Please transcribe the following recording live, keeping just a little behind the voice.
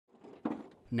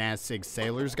NASSIG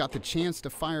sailors got the chance to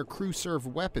fire crew-served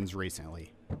weapons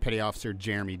recently. Petty Officer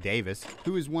Jeremy Davis,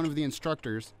 who is one of the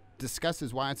instructors,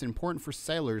 discusses why it's important for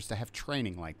sailors to have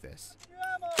training like this.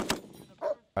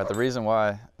 The reason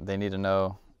why they need to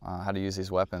know how to use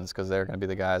these weapons because they're going to be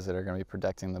the guys that are going to be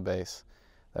protecting the base.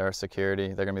 They're our security.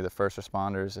 They're going to be the first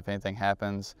responders. If anything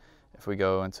happens, if we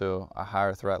go into a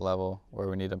higher threat level where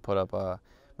we need to put up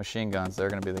machine guns, they're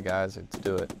going to be the guys to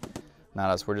do it, not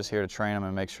us. We're just here to train them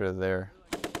and make sure they're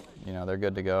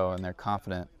good to go and they're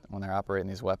confident when they're operating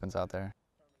these weapons out there.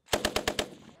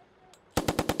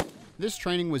 This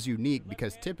training was unique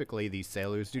because typically these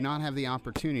sailors do not have the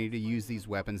opportunity to use these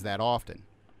weapons that often.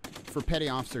 For Petty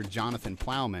Officer Jonathan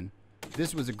Plowman,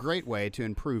 this was a great way to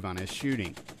improve on his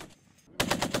shooting.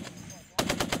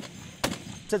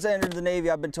 Since I entered the Navy,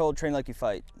 I've been told train like you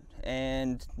fight.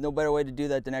 And no better way to do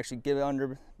that than actually get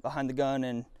under behind the gun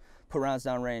and put rounds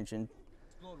down range and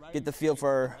get the feel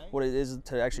for what it is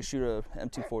to actually shoot a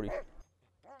M240.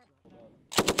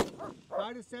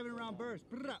 5 to 7 round burst.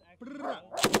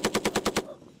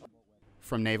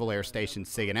 From Naval Air Station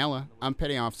Sigonella, I'm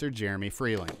Petty Officer Jeremy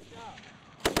Freeland.